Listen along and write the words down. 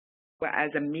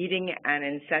as a meeting and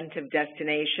incentive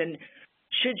destination.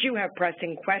 Should you have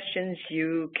pressing questions,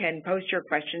 you can post your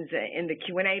questions in the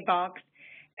Q&A box,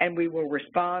 and we will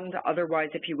respond. Otherwise,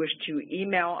 if you wish to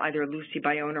email either Lucy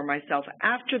Bayonne or myself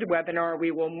after the webinar,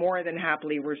 we will more than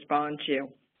happily respond to you.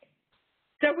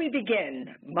 So we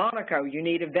begin. Monaco, you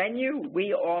need a venue,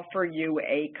 we offer you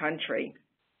a country.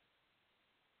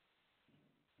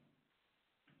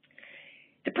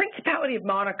 The Principality of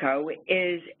Monaco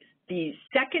is the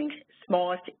second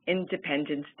smallest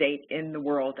independent state in the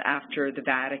world after the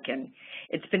Vatican.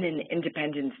 It's been an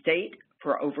independent state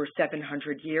for over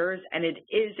 700 years, and it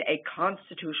is a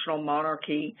constitutional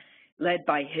monarchy led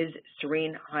by His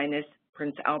Serene Highness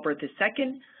Prince Albert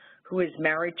II, who is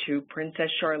married to Princess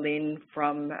Charlene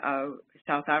from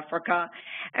South Africa,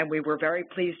 and we were very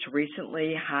pleased to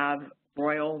recently have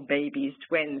royal babies,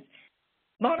 twins.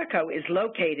 Monaco is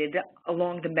located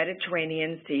along the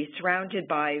Mediterranean Sea, surrounded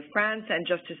by France and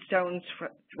just a stone's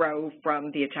throw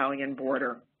from the Italian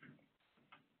border.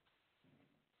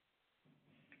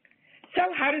 So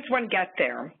how does one get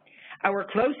there? Our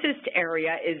closest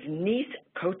area is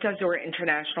Nice-Côte d'Azur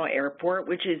International Airport,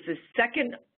 which is the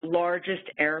second largest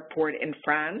airport in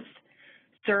France,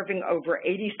 serving over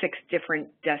 86 different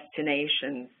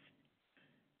destinations.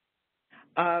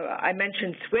 I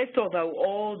mentioned Swiss, although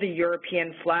all the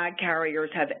European flag carriers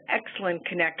have excellent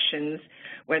connections,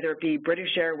 whether it be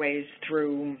British Airways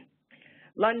through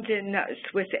London,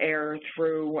 Swiss Air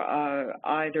through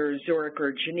either Zurich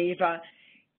or Geneva.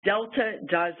 Delta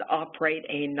does operate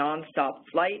a nonstop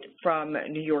flight from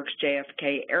New York's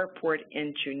JFK Airport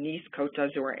into Nice-Côte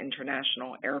d'Azur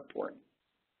International Airport.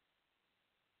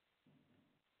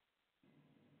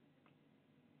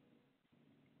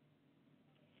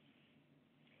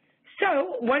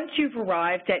 So, once you've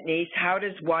arrived at Nice, how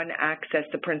does one access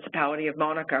the Principality of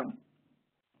Monaco?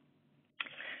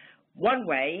 One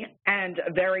way, and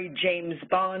a very James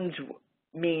Bond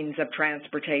means of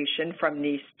transportation from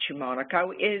Nice to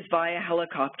Monaco, is via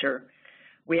helicopter.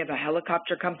 We have a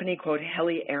helicopter company called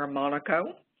Heli Air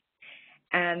Monaco,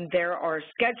 and there are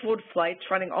scheduled flights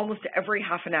running almost every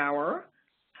half an hour.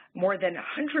 More than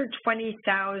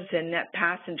 120,000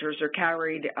 passengers are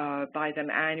carried by them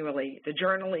annually. The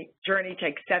journey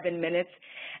takes 7 minutes,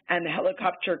 and the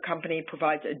helicopter company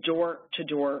provides a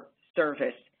door-to-door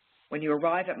service. When you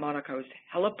arrive at Monaco's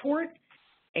heliport,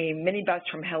 a minibus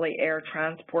from Heli Air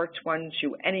transports one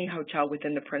to any hotel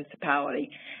within the Principality.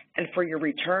 And for your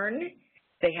return,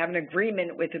 they have an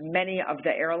agreement with many of the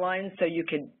airlines, so you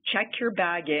can check your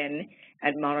bag in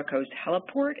at Monaco's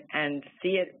heliport and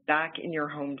see it back in your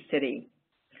home city.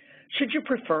 Should you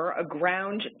prefer a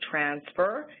ground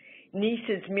transfer, Nice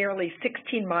is merely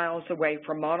 16 miles away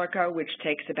from Monaco, which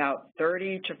takes about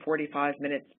 30 to 45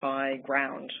 minutes by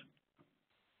ground.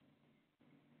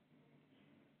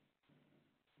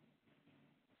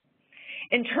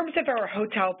 In terms of our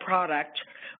hotel product,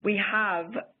 we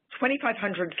have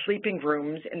 2,500 sleeping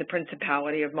rooms in the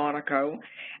Principality of Monaco,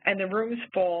 and the rooms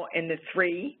fall in the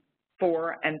 3,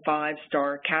 4, and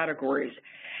 5-star categories.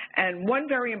 And one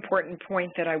very important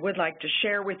point that I would like to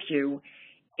share with you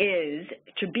is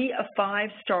to be a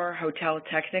 5-star hotel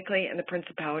technically in the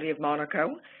Principality of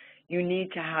Monaco, you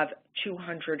need to have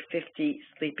 250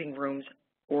 sleeping rooms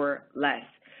or less.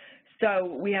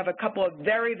 So we have a couple of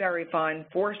very, very fine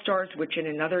 4 stars, which in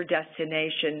another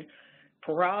destination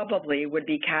probably would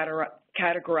be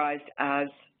categorized as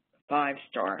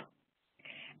 5-star.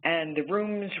 And the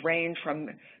rooms range from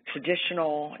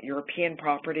traditional European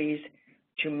properties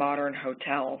to modern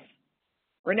hotels.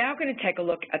 We're now going to take a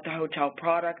look at the hotel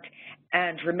product.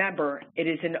 And remember, it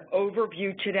is an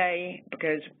overview today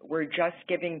because we're just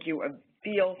giving you a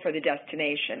feel for the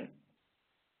destination.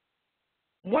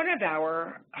 One of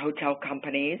our hotel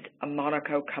companies, a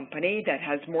Monaco company that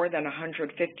has more than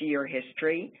 150-year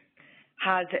history,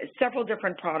 has several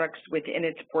different products within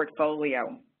its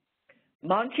portfolio.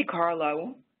 Monte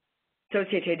Carlo,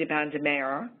 Société de Bains de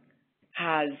Mer,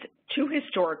 has 2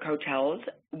 historic hotels,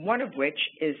 one of which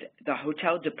is the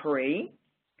Hotel de Paris,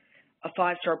 a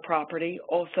 5-star property,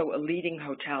 also a leading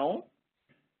hotel.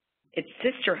 Its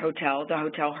sister hotel, the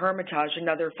Hotel Hermitage,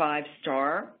 another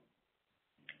 5-star.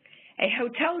 A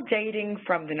hotel dating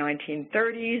from the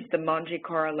 1930s, the Monte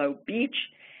Carlo Beach,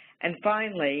 and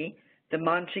finally, the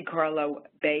Monte Carlo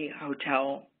Bay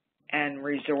Hotel and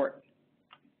Resort.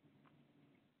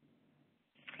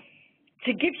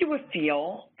 To give you a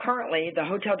feel, currently the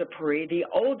Hotel de Paris, the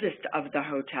oldest of the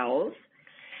hotels,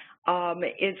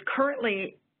 is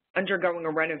currently undergoing a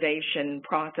renovation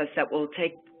process that will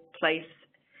take place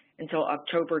until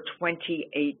October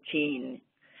 2018.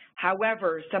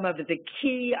 However, some of the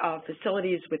key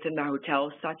facilities within the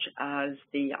hotel, such as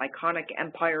the iconic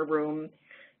Empire Room,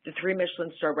 the 3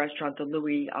 Michelin star restaurant, the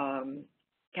Louis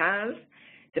Quinze,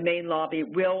 the main lobby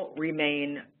will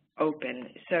remain open.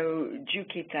 So do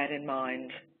keep that in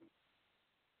mind.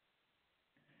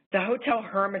 The Hotel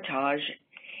Hermitage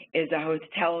is a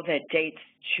hotel that dates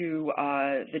to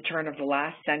the turn of the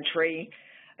last century,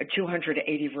 a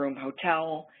 280-room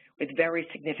hotel with very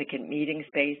significant meeting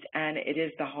space, and it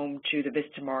is the home to the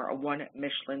Vistamar, a 1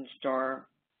 Michelin star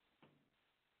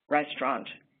restaurant.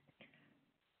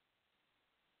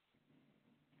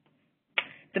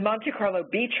 The Monte Carlo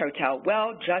Beach Hotel,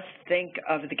 well, just think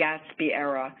of the Gatsby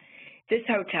era. This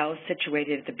hotel is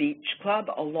situated at the Beach Club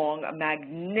along a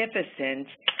magnificent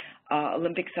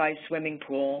Olympic-sized swimming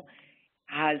pool,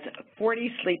 has 40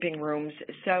 sleeping rooms.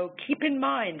 So keep in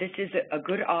mind, this is a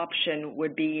good option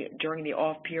would be during the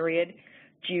off period.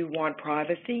 Do you want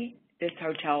privacy? This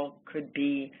hotel could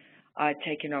be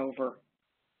taken over.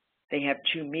 They have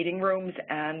 2 meeting rooms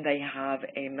and they have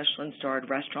a Michelin-starred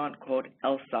restaurant called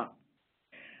Elsa.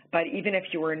 But even if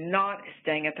you are not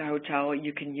staying at the hotel,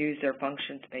 you can use their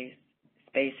function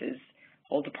spaces,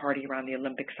 hold a party around the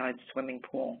Olympic-sized swimming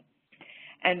pool.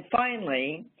 And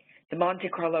finally, the Monte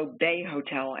Carlo Bay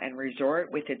Hotel and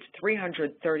Resort with its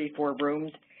 334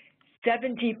 rooms,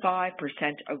 75%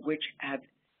 of which have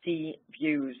sea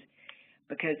views.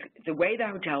 Because the way the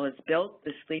hotel is built,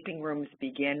 the sleeping rooms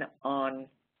begin on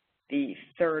the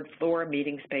 3rd floor,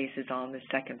 meeting spaces on the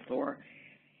 2nd floor.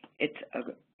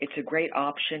 It's a great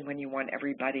option when you want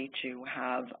everybody to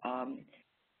have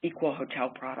equal hotel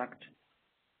product.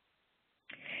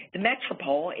 The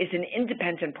Metropole is an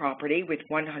independent property with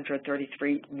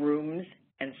 133 rooms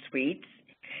and suites,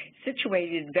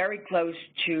 situated very close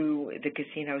to the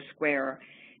Casino Square.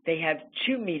 They have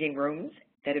 2 meeting rooms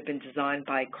that have been designed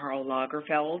by Karl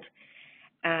Lagerfeld,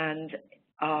 and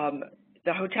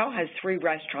the hotel has 3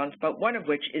 restaurants, but one of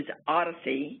which is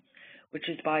Odyssey, which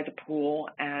is by the pool,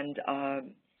 and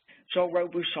Jean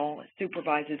Robuchon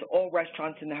supervises all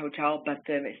restaurants in the hotel, but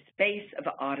the space of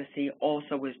Odyssey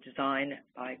also was designed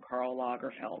by Karl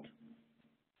Lagerfeld.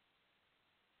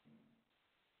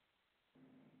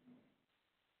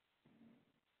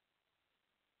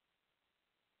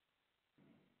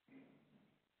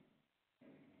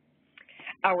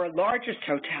 Our largest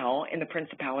hotel in the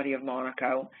Principality of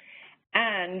Monaco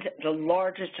and the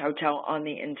largest hotel on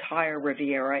the entire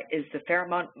Riviera is the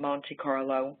Fairmont Monte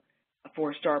Carlo, a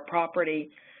 4-star property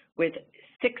with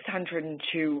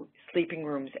 602 sleeping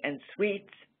rooms and suites,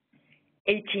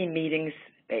 18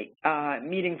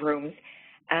 meeting rooms,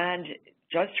 and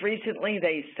just recently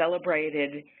they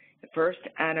celebrated the 1st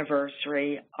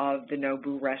anniversary of the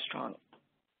Nobu restaurant.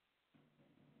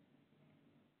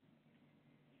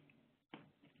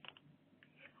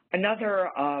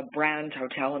 Another brand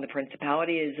hotel in the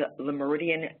Principality is Le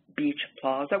Méridien Beach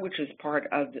Plaza, which is part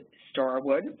of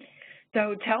Starwood. The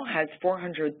hotel has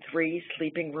 403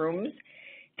 sleeping rooms.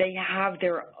 They have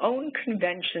their own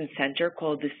convention center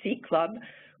called the Sea Club,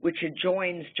 which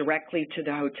adjoins directly to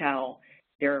the hotel.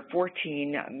 There are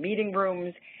 14 meeting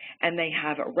rooms, and they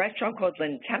have a restaurant called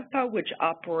L'Intempo, which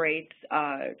operates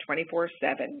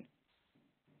 24/7.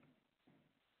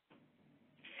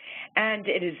 And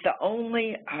it is the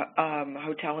only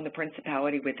hotel in the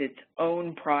Principality with its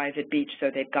own private beach, so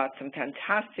they've got some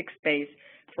fantastic space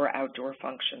for outdoor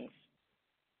functions.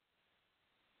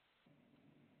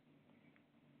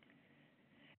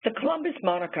 The Columbus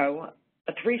Monaco,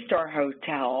 a 3-star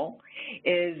hotel,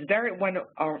 is one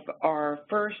of our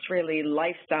first really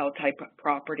lifestyle type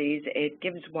properties. It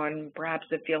gives one perhaps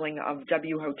a feeling of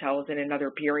W hotels in another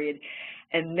period,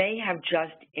 and they have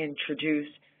just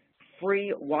introduced free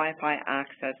Wi-Fi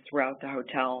access throughout the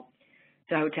hotel.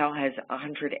 The hotel has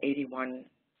 181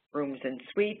 rooms and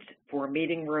suites, 4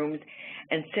 meeting rooms,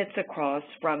 and sits across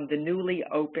from the newly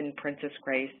opened Princess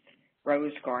Grace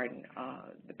Rose Garden.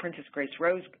 The Princess Grace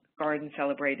Rose Garden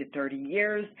celebrated 30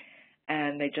 years,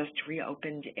 and they just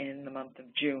reopened in the month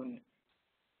of June.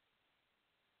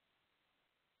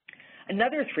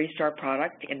 Another 3-star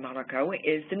product in Monaco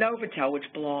is the Novotel, which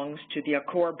belongs to the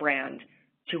Accor brand,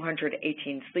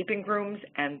 218 sleeping rooms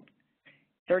and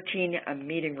 13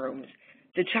 meeting rooms.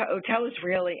 The hotel is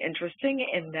really interesting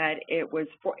in that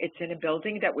it's in a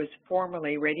building that was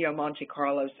formerly Radio Monte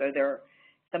Carlo, so there are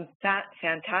some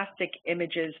fantastic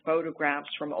images, photographs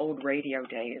from old radio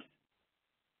days.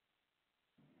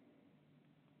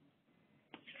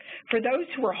 For those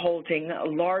who are holding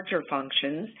larger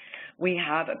functions, we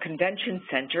have a convention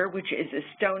center, which is a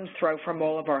stone's throw from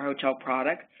all of our hotel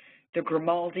product, the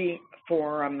Grimaldi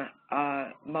Forum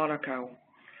Monaco.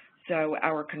 So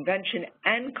our convention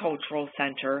and cultural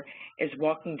center is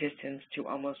walking distance to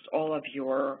almost all of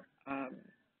your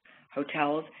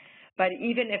hotels. But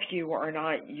even if you are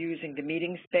not using the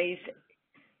meeting space,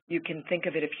 you can think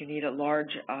of it if you need a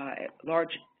large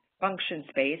function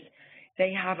space.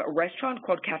 They have a restaurant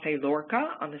called Cafe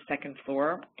Lorca on the second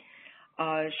floor.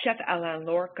 Chef Alain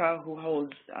Lorca, who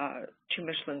holds 2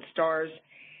 Michelin stars,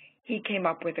 he came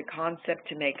up with a concept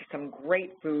to make some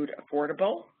great food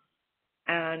affordable.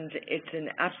 And it's an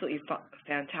absolutely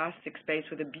fantastic space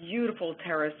with a beautiful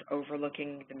terrace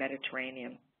overlooking the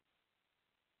Mediterranean.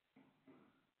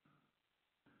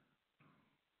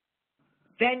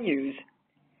 Venues.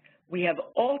 We have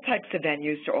all types of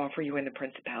venues to offer you in the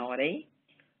Principality,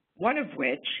 one of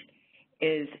which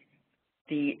is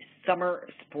the Summer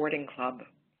Sporting Club.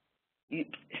 You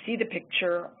see the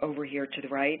picture over here to the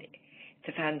right. It's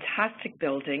a fantastic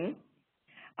building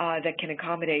that can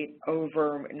accommodate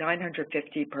over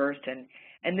 950 person.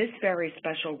 And this very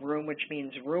special room, which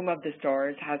means Room of the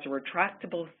Stars, has a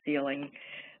retractable ceiling,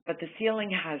 but the ceiling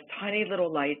has tiny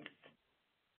little lights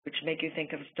which make you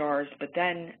think of stars, but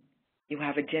then you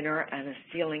have a dinner and the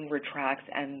ceiling retracts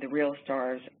and the real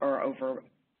stars are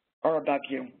above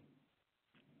you.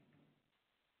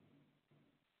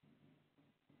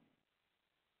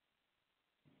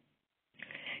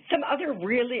 Some other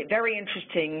really very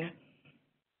interesting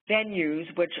venues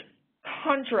which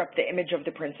conjure up the image of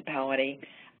the Principality.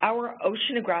 Our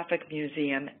Oceanographic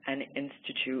Museum and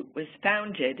Institute was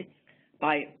founded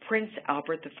by Prince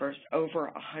Albert I over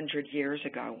 100 years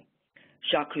ago.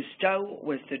 Jacques Cousteau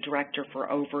was the director for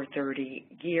over 30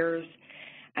 years,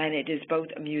 and it is both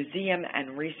a museum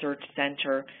and research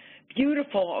center.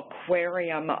 Beautiful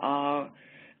aquarium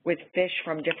with fish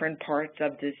from different parts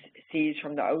of the seas,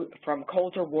 from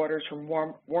colder waters, from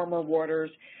warmer waters.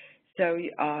 So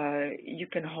you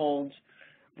can hold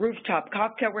rooftop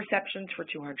cocktail receptions for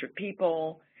 200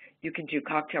 people. You can do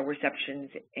cocktail receptions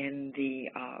in the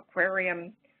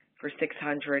aquarium for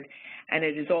 600, and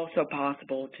it is also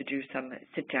possible to do some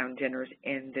sit-down dinners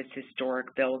in this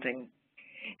historic building.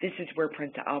 This is where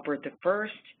Prince Albert I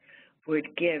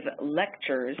would give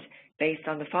lectures based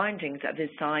on the findings of his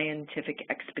scientific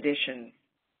expeditions.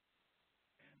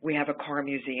 We have a car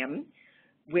museum,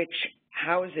 which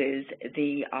houses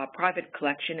the private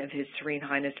collection of His Serene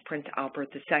Highness Prince Albert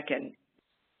II.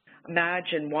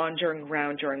 Imagine wandering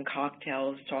around during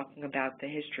cocktails talking about the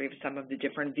history of some of the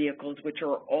different vehicles, which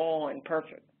are all in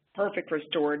perfect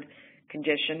restored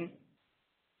condition.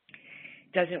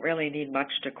 Doesn't really need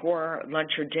much decor.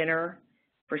 Lunch or dinner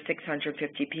for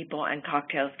 650 people, and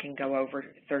cocktails can go over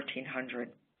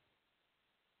 1,300.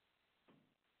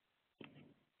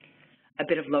 A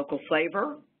bit of local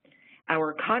flavor.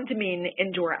 Our Condamine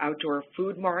indoor-outdoor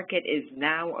food market is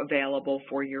now available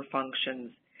for your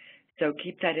functions, so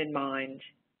keep that in mind.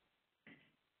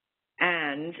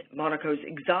 And Monaco's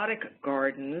exotic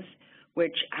gardens,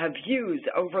 which have views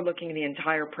overlooking the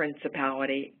entire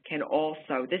Principality, can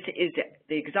also,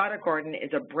 the exotic garden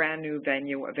is a brand new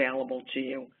venue available to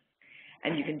you.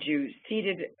 And you can do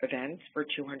seated events for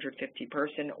 250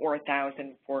 person or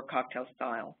 1,000 for cocktail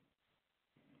style.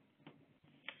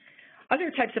 Other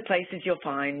types of places you'll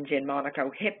find in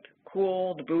Monaco: Hip,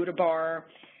 Cool, the Buddha Bar.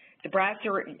 The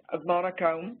Brasserie of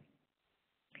Monaco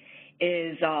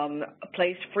is a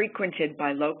place frequented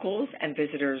by locals and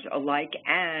visitors alike,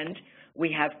 and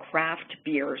we have craft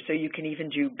beer, so you can even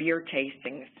do beer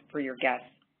tastings for your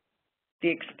guests. The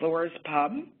Explorers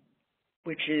Pub,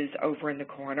 which is over in the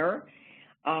corner,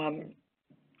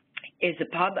 is a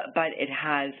pub, but it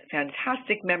has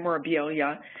fantastic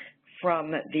memorabilia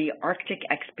from the Arctic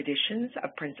expeditions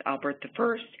of Prince Albert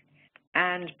I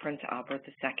and Prince Albert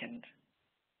II.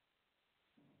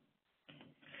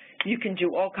 You can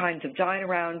do all kinds of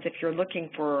dine-arounds. If you're looking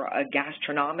for a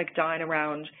gastronomic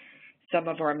dine-around, some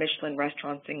of our Michelin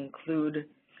restaurants include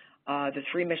the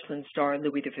 3 Michelin star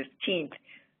Louis XV,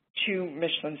 2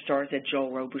 Michelin stars at Joel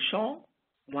Robuchon,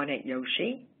 1 at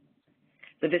Yoshi.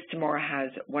 The Vista Mora has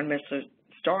 1 Michelin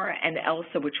star, and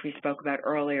Elsa, which we spoke about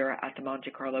earlier at the Monte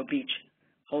Carlo Beach,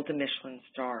 holds a Michelin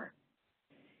star.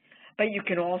 But you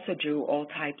can also do all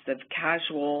types of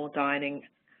casual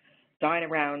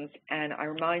dine-arounds, and I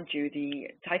remind you, the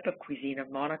type of cuisine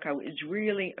of Monaco is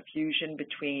really a fusion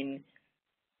between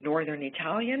Northern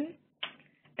Italian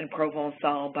and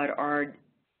Provençal, but our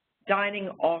dining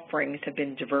offerings have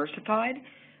been diversified.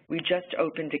 We just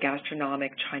opened a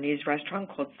gastronomic Chinese restaurant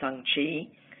called Sung Chi.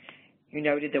 You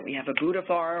noted that we have a Buddha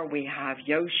Bar, we have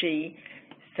Yoshi,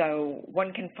 so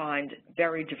one can find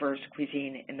very diverse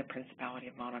cuisine in the Principality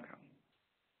of Monaco.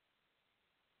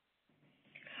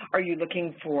 Are you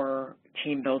looking for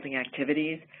team building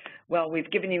activities? Well,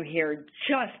 we've given you here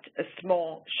just a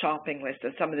small shopping list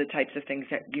of some of the types of things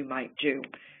that you might do,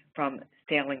 from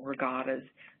sailing regattas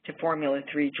to Formula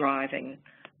 3 driving,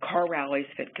 car rallies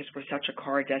fit because we're such a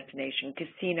car destination,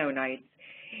 casino nights.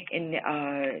 In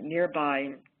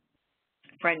nearby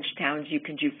French towns, you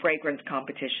can do fragrance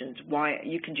competitions,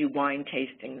 you can do wine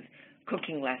tastings,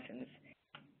 cooking lessons.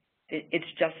 It's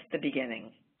just the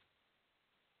beginning.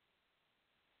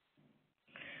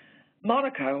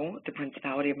 Monaco, the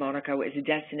Principality of Monaco, is a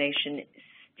destination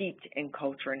steeped in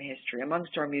culture and history.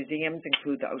 Amongst our museums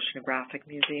include the Oceanographic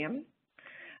Museum,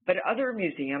 but other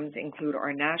museums include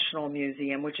our National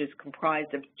Museum, which is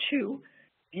comprised of two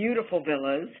beautiful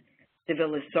villas, the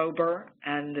Villa Sober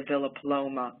and the Villa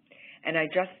Paloma. And I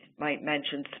just might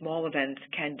mention small events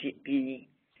can be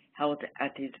held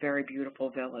at these very beautiful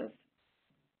villas.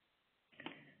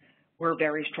 We're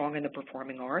very strong in the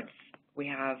performing arts. We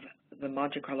have the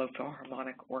Monte Carlo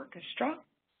Philharmonic Orchestra,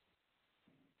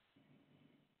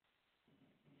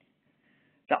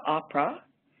 the opera,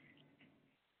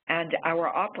 and our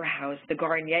opera house, the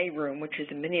Garnier Room, which is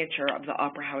a miniature of the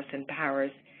opera house in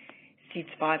Paris, seats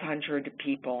 500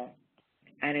 people,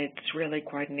 and it's really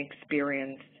quite an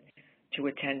experience to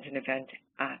attend an event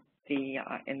at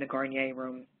in the Garnier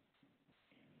Room.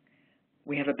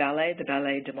 We have a ballet, the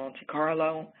Ballet de Monte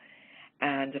Carlo,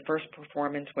 and the first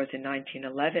performance was in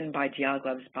 1911 by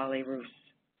Diaghilev's Ballet Russe.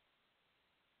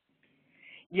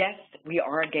 Yes, we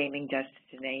are a gaming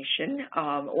destination,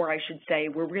 or I should say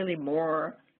we're really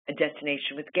more a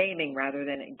destination with gaming rather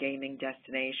than a gaming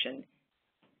destination.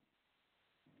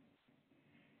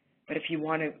 But if you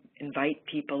want to invite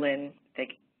people in,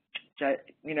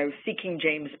 seeking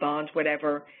James Bond,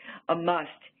 whatever, a must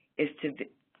is to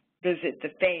visit the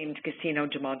famed Casino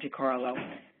de Monte Carlo.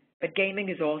 But gaming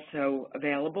is also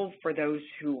available for those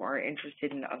who are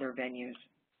interested in other venues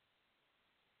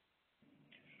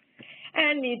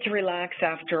and need to relax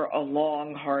after a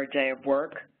long, hard day of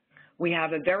work. We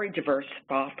have a very diverse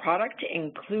spa product,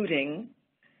 including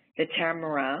the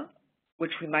Tamarin,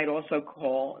 which we might also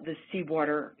call the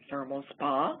Seawater Thermal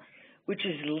Spa, which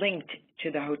is linked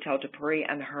to the Hotel de Paris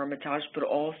and the Hermitage, but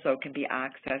also can be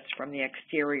accessed from the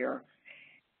exterior.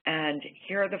 And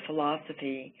here the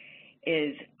philosophy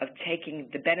is of taking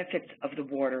the benefits of the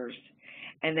waters,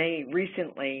 and they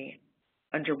recently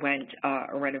underwent a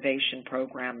renovation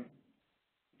program.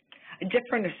 A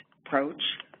different approach,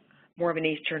 more of an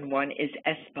Eastern one, is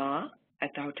Spa at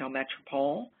the Hotel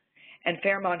Metropole, and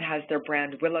Fairmont has their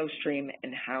brand Willow Stream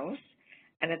in-house,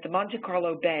 and at the Monte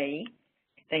Carlo Bay,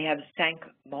 they have Cinq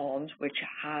Mondes, which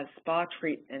has spa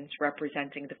treatments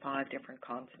representing the 5 different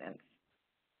continents.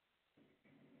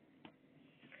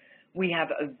 We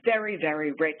have a very,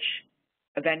 very rich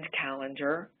event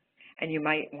calendar, and you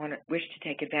might wish to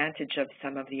take advantage of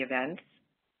some of the events,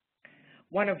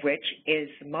 one of which is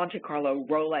Monte Carlo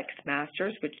Rolex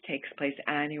Masters, which takes place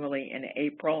annually in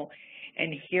April.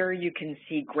 And here you can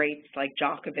see greats like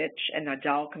Djokovic and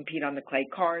Nadal compete on the clay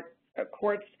courts.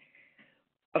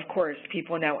 Of course,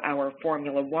 people know our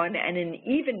Formula One, and in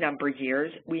even number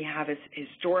years, we have a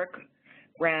historic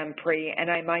Grand Prix, and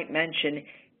I might mention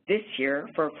this year,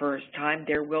 for the first time,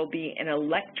 there will be an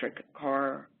electric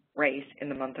car race in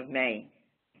the month of May.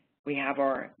 We have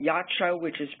our yacht show,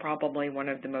 which is probably one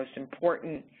of the most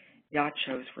important yacht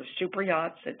shows for super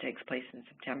yachts that takes place in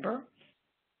September.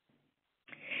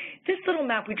 This little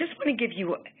map, we just want to give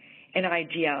you an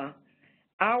idea.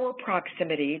 Our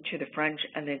proximity to the French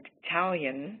and the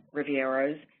Italian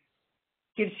Rivieras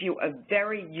gives you a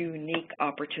very unique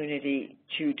opportunity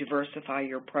to diversify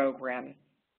your program.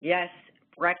 Yes,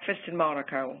 breakfast in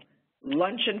Monaco,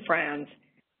 lunch in France,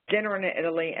 dinner in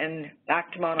Italy, and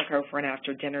back to Monaco for an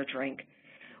after-dinner drink.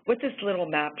 What this little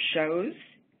map shows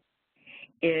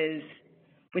is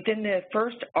within the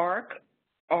first arc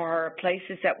are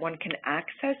places that one can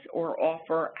access or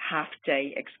offer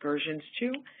half-day excursions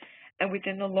to, and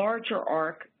within the larger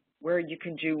arc where you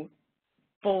can do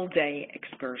full-day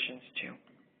excursions to.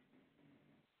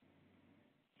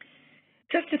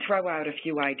 Just to throw out a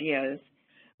few ideas,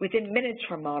 within minutes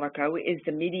from Monaco is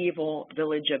the medieval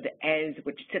village of Ez,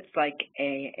 which sits like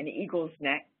an eagle's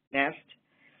nest.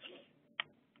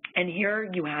 And here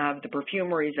you have the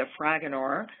perfumeries of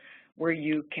Fragonard, where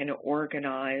you can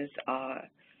organize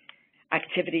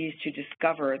activities to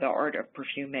discover the art of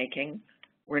perfume making.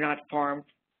 We're not far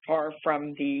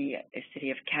from the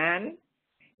city of Cannes,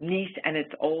 Nice and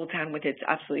its old town with its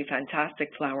absolutely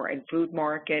fantastic flower and food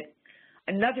market.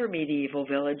 Another medieval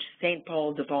village, St.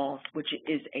 Paul de Vence, which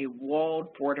is a walled,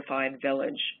 fortified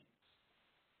village.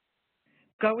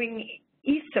 Going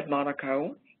east of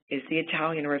Monaco is the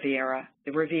Italian Riviera,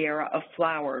 the Riviera of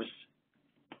flowers.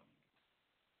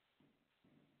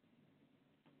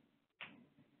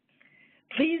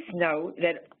 Please note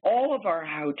that all of our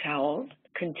hotels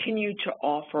continue to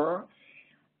offer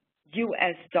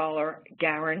U.S. dollar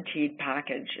guaranteed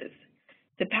packages.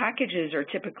 The packages are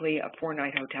typically a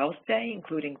 4-night hotel stay,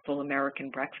 including full American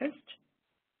breakfast,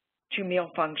 2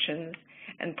 meal functions,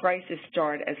 and prices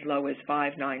start as low as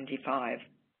 $5.95.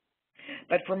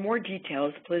 But for more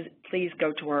details, please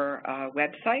go to our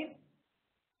website,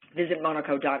 visit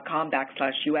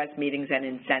monaco.com/US meetings and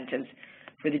incentives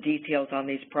for the details on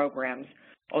these programs.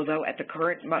 Although at the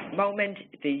current moment,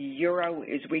 the euro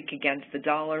is weak against the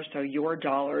dollar, so your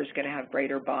dollar is going to have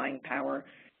greater buying power.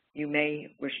 You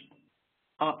may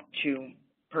opt to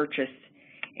purchase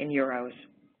in euros.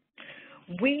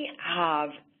 We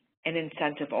have an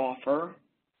incentive offer.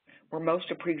 We're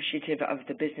most appreciative of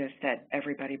the business that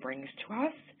everybody brings to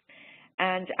us.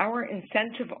 And our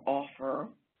incentive offer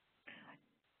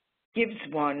gives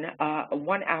one a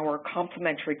 1-hour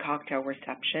complimentary cocktail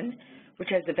reception, which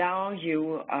has a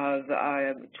value of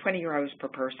 20 euros per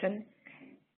person.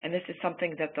 And this is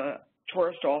something that the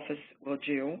tourist office will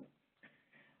do.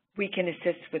 We can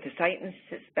assist with the site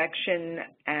inspection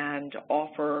and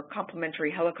offer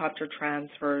complimentary helicopter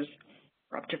transfers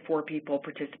for up to 4 people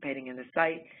participating in the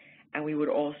site. And we would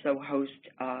also host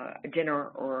a dinner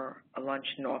or a lunch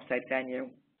in an off-site venue.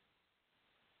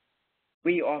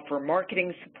 We offer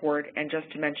marketing support, and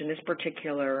just to mention this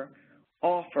particular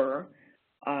offer,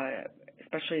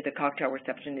 especially the cocktail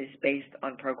reception, is based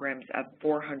on programs of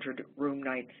 400 room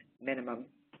nights minimum.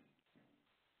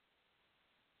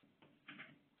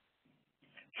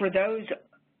 For those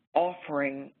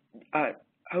offering,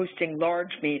 hosting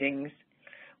large meetings,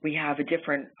 we have a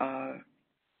different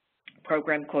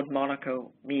program called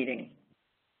Monaco Meeting,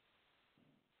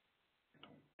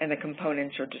 and the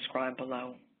components are described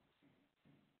below.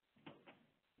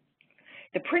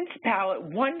 The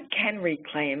Principality, one can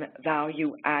reclaim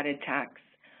value-added tax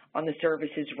on the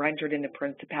services rendered in the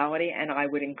Principality, and I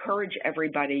would encourage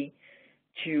everybody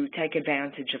to take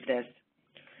advantage of this.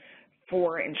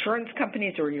 For insurance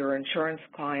companies or your insurance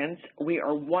clients, we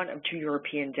are one of 2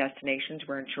 European destinations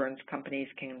where insurance companies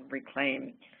can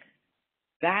reclaim.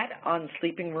 That on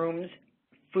sleeping rooms,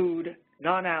 food,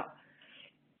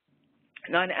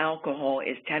 non-alcohol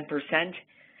is 10%,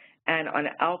 and on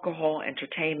alcohol,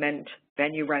 entertainment,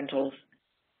 venue rentals,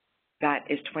 that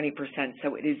is 20%.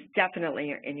 So it is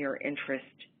definitely in your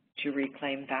interest to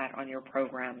reclaim that on your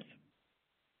programs.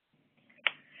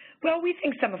 Well, we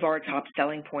think some of our top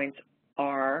selling points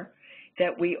are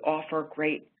that we offer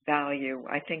great value.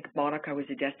 I think Monaco is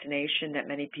a destination that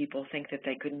many people think that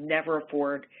they could never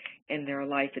afford in their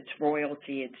life. It's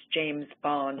royalty, it's James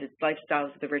Bond, it's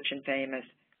lifestyles of the rich and famous.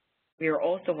 We are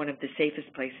also one of the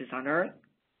safest places on earth.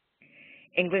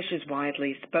 English is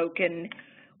widely spoken.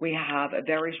 We have a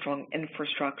very strong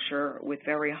infrastructure with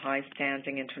very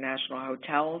high-standing international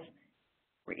hotels.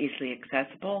 We're easily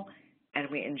accessible, and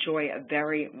we enjoy a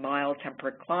very mild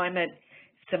temperate climate,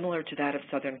 similar to that of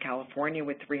Southern California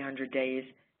with 300 days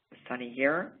of sunny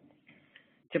year.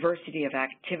 Diversity of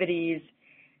activities.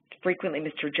 Frequently,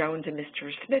 Mr. Jones and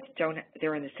Mr. Smith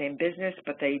they're in the same business,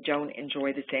 but they don't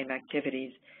enjoy the same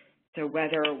activities. So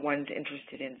whether one's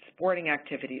interested in sporting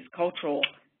activities, cultural,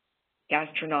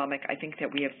 gastronomic, I think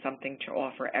that we have something to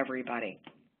offer everybody.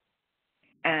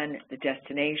 And the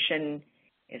destination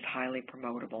is highly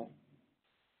promotable.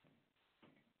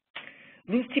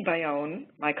 Lucy Bayonne,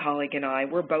 my colleague, and I,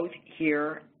 we're both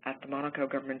here at the Monaco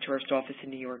Government Tourist Office in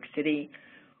New York City.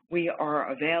 We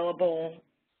are available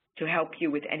to help you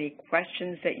with any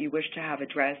questions that you wish to have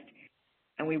addressed.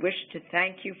 And we wish to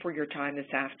thank you for your time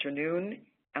this afternoon,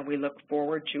 and we look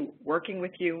forward to working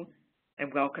with you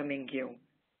and welcoming you.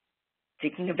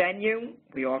 Seeking a venue,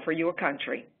 we offer you a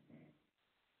country.